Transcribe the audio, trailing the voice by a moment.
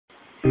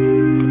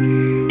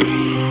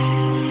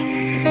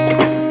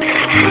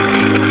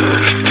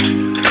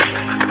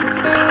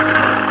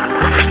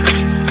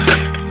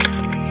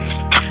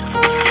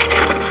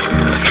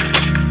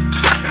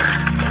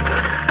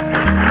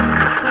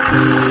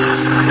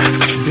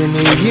Been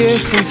a year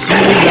since you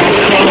last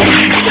called.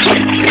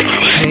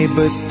 Hey,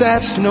 but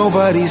that's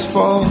nobody's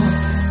fault.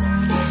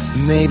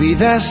 Maybe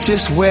that's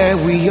just where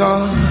we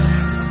are.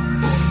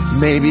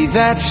 Maybe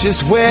that's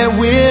just where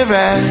we're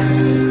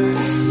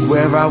at.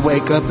 Where I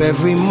wake up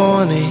every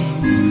morning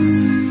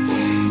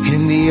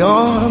in the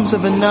arms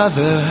of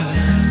another,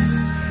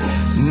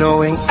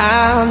 knowing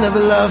I'll never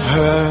love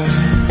her,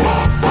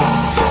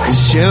 'cause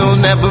she'll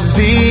never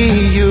be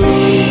you.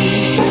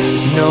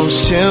 No,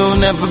 she'll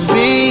never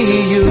be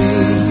you.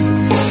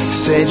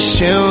 Said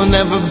she'll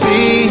never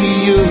be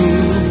you.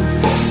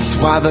 That's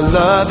why the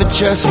love, it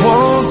just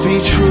won't be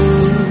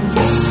true,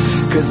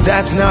 'cause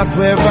that's not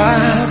where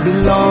I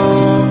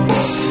belong.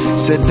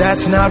 Said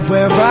that's not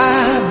where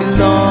I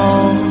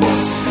belong.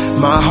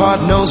 My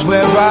heart knows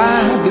where I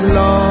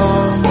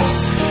belong.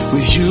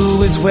 With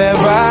you is where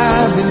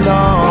I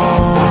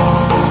belong.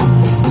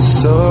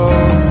 So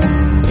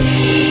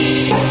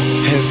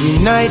every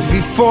night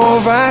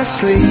before I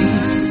sleep,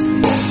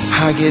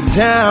 I get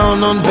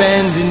down on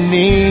bending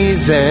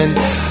knees and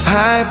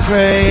I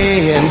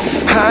pray and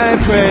I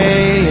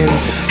pray and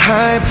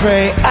I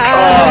pray,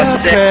 I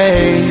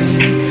pray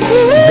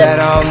that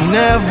I'll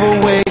never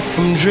wake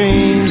from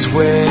dreams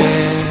where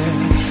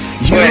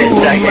Wait a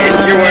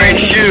second, you're wearing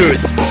shoes.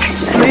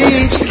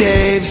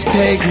 Sleepscapes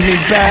take me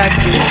back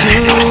into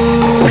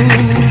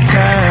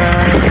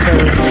time.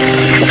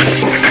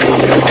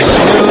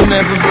 She'll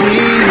never be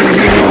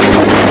you.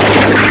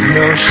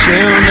 No,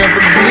 she'll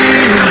never be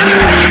you.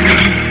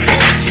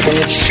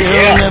 Said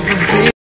she'll never be